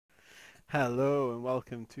Hello and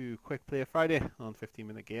welcome to Quick Play Friday on 15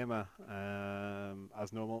 Minute Gamer.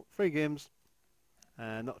 As normal, free games.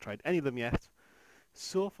 Not tried any of them yet.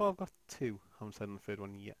 So far I've got two. Haven't started on the third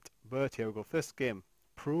one yet. But here we go. First game.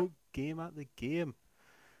 Pro Game at the Game.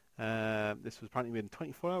 This was apparently made in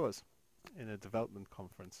 24 hours in a development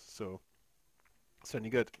conference. So, certainly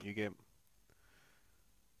good. New game.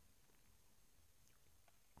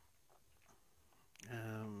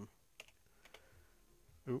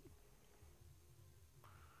 Ooh,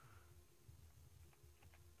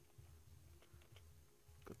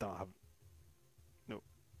 don't have... No.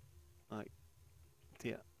 Like,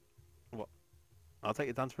 dear. What? I'll take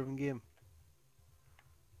a dance rhythm game.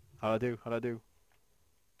 How'd I do? How'd I do?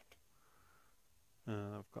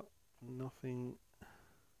 I've got nothing.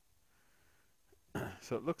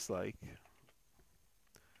 So it looks like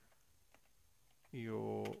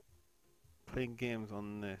you're playing games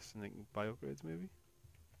on this and then you can buy upgrades maybe?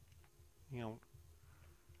 You know.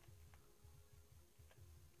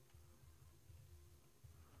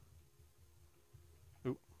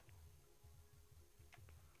 Ooh.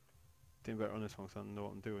 Doing better on this one because I know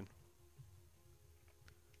what I'm doing.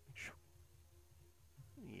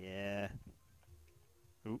 Yeah.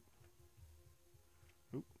 Ooh.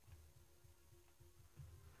 Ooh.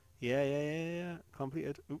 Yeah.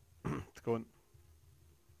 Completed. Ooh. It's going.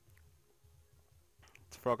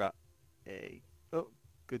 It's frog at. Hey. Oh,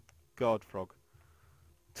 good God, frog.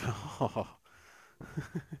 Got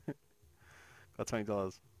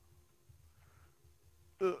 $20.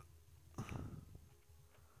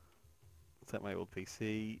 Set my old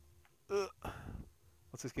PC.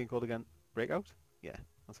 What's this game called again? Breakout? Yeah,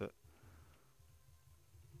 that's it.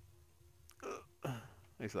 I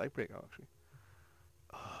used to like Breakout actually.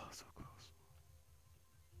 Oh, so close.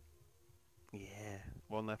 Yeah.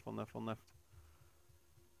 One left, one left, one left.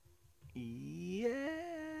 Yeah.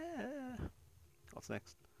 What's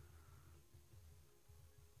next?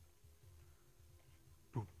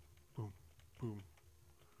 Boom, boom, boom.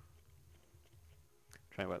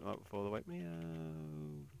 Try and wipe them out before they wipe me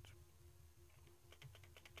out.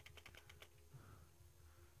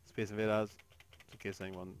 Space Invaders, in case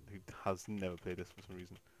anyone who has never played this for some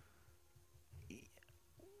reason. Yeah.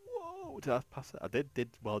 Whoa, did I pass it? I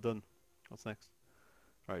did. Well done. What's next?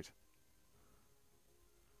 Right.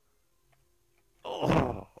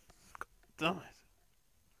 Oh, damn it.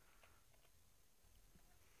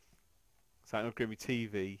 So I can upgrade my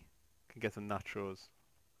TV. Can get some nachos.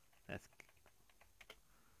 Let's...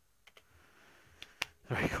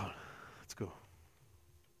 Very cool. Let's go.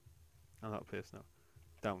 I'm out of place now.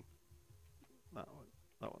 Down. That one.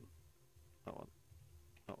 That one. That one.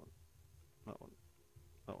 That one. That one.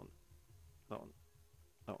 That one. That one.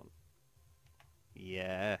 That one.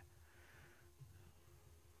 Yeah.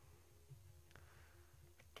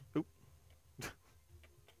 Oop.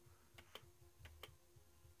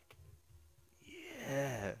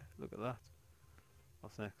 Yeah. Look at that.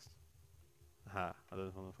 What's next? Aha. I did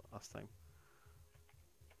it on the last time.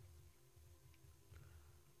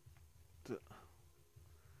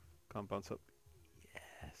 Can't bounce up.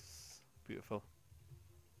 Yes. Beautiful.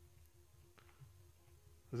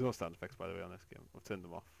 There's no sound effects, by the way, on this game. I've turned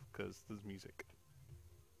them off because there's music.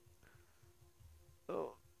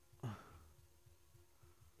 Oh.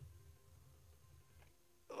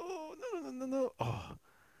 Oh, no. Oh,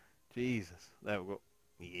 Jesus. There we go.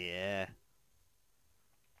 Yeah.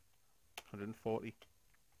 140.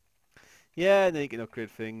 Yeah, and then you can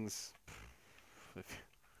upgrade things.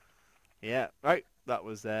 Yeah, right. That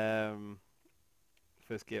was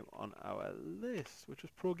first game on our list, which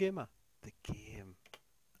was Pro Gamer, the game.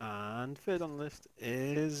 And third on the list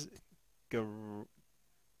is Girp.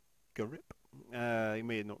 You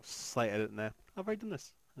made no slight edit in there. Have I done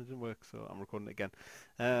this? It didn't work, so I'm recording it again.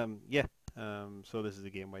 Yeah. So this is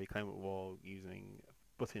a game where you climb up a wall using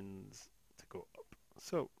buttons to go up.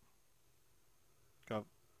 So, go.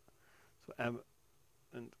 So M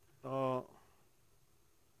and R,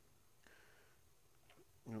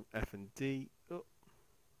 F and D. Oh,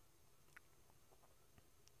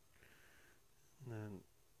 and then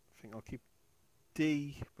I think I'll keep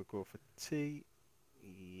D, but go for T.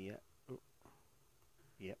 Yeah. Oh,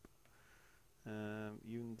 yep.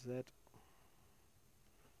 U and Z.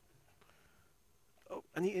 Oh,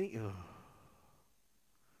 any. Oh.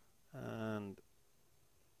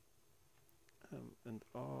 And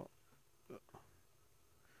R.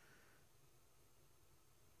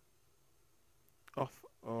 Off.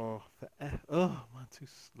 Oh, for F. Oh man, too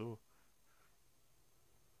slow.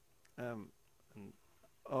 And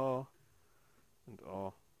R and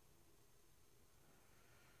R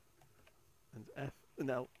and F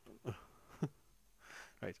and L.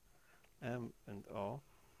 Right. M and O.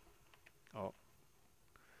 O.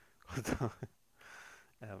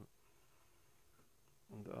 M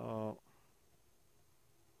and O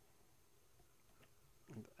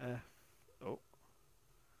and F. O.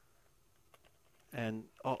 N.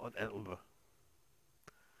 O and L.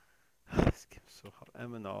 This game's so hard.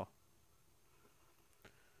 M and O.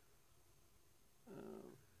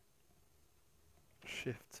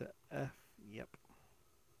 Shift to F. Yep.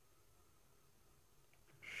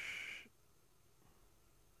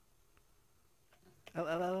 L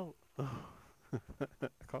L L. Oh. I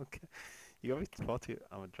can't get. You got me to 40.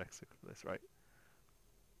 I'm a Drexic for this, right?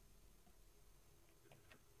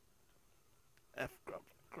 F. Grub.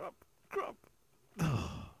 Grub. Grub.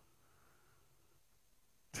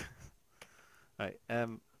 Right.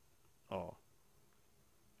 M. O.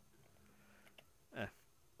 F.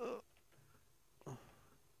 Oh.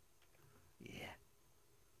 Yeah.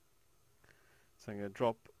 So I'm gonna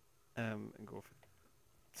drop M and go for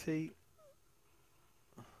T.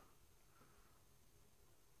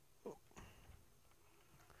 Oh.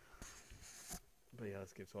 But yeah,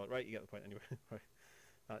 let's give so right. You get the point anyway. Right.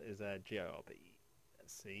 That is GRB.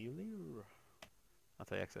 See you later. I'll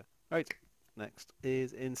tell you exit. Right. Next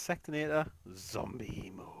is Insectonator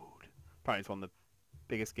Zombie Mode. Apparently it's one of the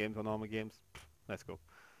biggest games on Arma games. Let's go.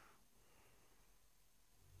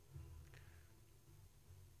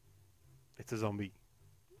 It's a zombie.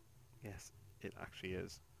 Yes, it actually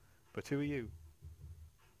is. But who are you?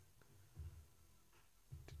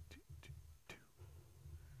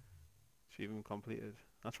 Achievement completed.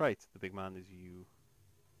 That's right, the big man is you.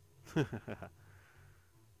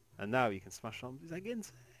 And now you can smash zombies like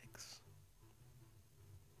insects.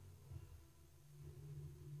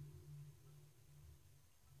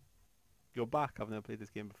 You're back. I've never played this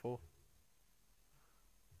game before.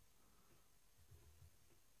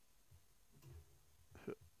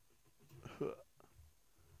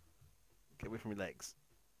 Get away from your legs.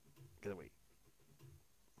 Get away.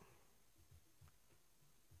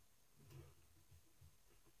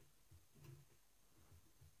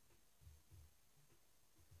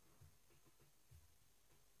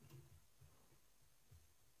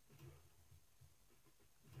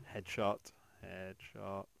 Headshot.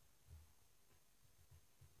 Headshot.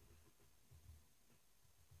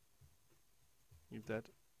 You're dead.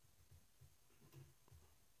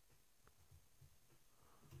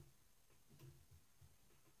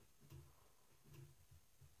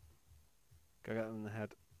 Go get them in the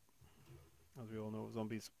head. As we all know,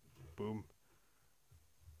 zombies. Boom.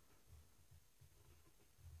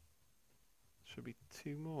 Should be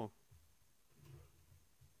two more.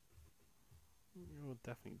 You're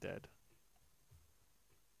definitely dead.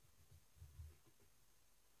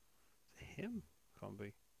 Is it him? Can't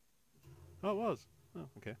be. Oh, it was. Oh,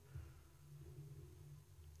 okay.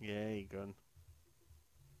 Yay, gun.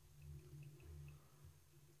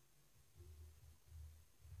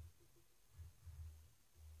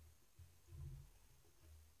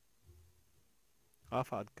 I've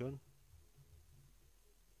had gun.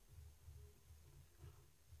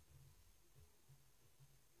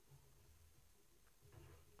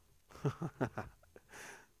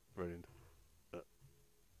 Brilliant. Uh,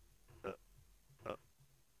 uh, uh,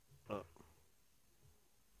 uh.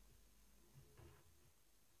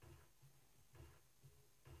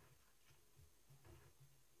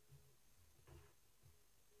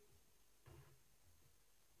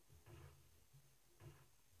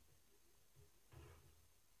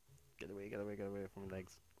 Get away, get away, get away from my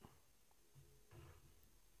legs.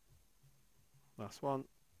 Last one.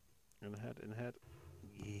 In the head, in the head.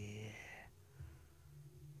 Yeah.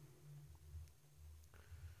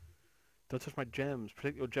 Don't touch my gems.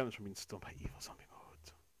 Protect your gems from being stunned by evil zombie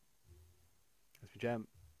mode. There's my gem.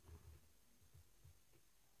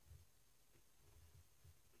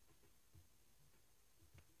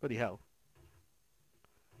 Bloody hell.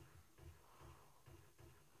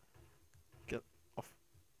 Get off.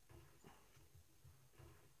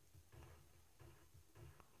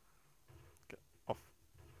 Get off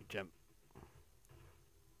your gem.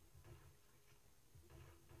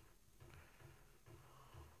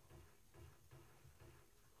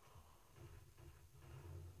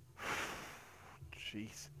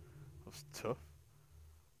 Jeez. That was tough.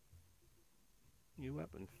 New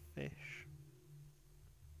weapon, fish.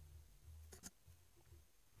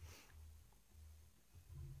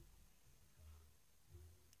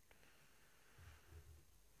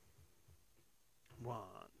 One,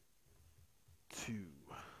 two,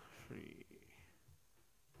 three,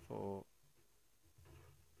 four.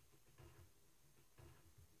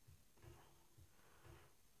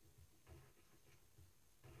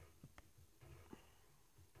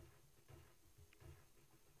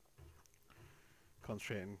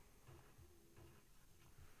 concentrating.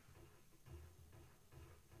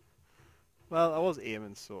 Well, I was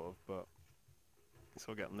aiming sort of, but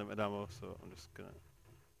still getting limited ammo, so I'm just gonna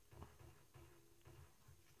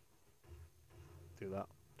do that.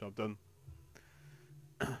 Job done.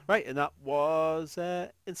 Right, and that was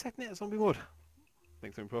Insectonator Zombie Mode.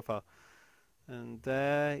 Links in profile. And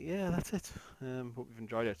yeah, that's it. Hope you've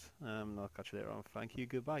enjoyed it. I'll catch you later on. Thank you.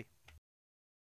 Goodbye.